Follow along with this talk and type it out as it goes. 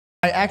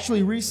I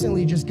actually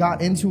recently just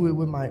got into it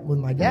with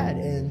my dad,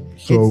 and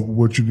so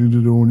what you need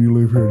to do when you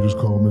leave here, just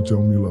call him and tell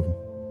him you love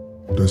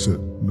him. That's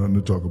it. Nothing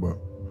to talk about.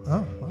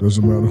 Oh, wow.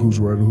 Doesn't matter who's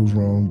right or who's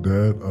wrong.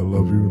 Dad, I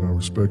love you and I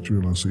respect you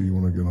and I'll see you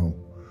when I get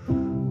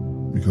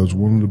home. Because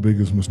one of the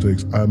biggest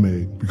mistakes I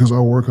made, because I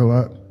work a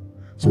lot,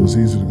 so it's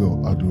easy to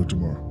go, I'll do it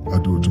tomorrow.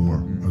 I'll do it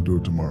tomorrow. I'll do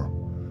it tomorrow.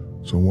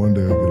 So one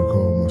day I get a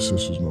call, my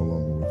sister's no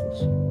longer with us.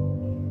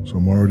 So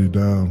I'm already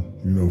down,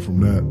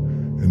 from that.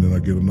 And then I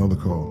get another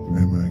call.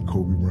 Hey man,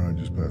 Kobe Bryant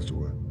just passed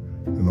away.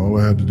 And all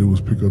I had to do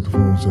was pick up the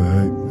phone and say,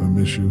 hey, I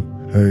miss you.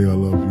 Hey, I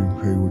love you.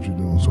 Hey, what you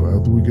doing? So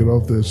after we get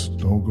off this,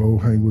 don't go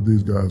hang with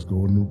these guys.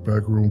 Go in the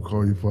back room,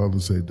 call your father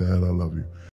and say, Dad, I love you.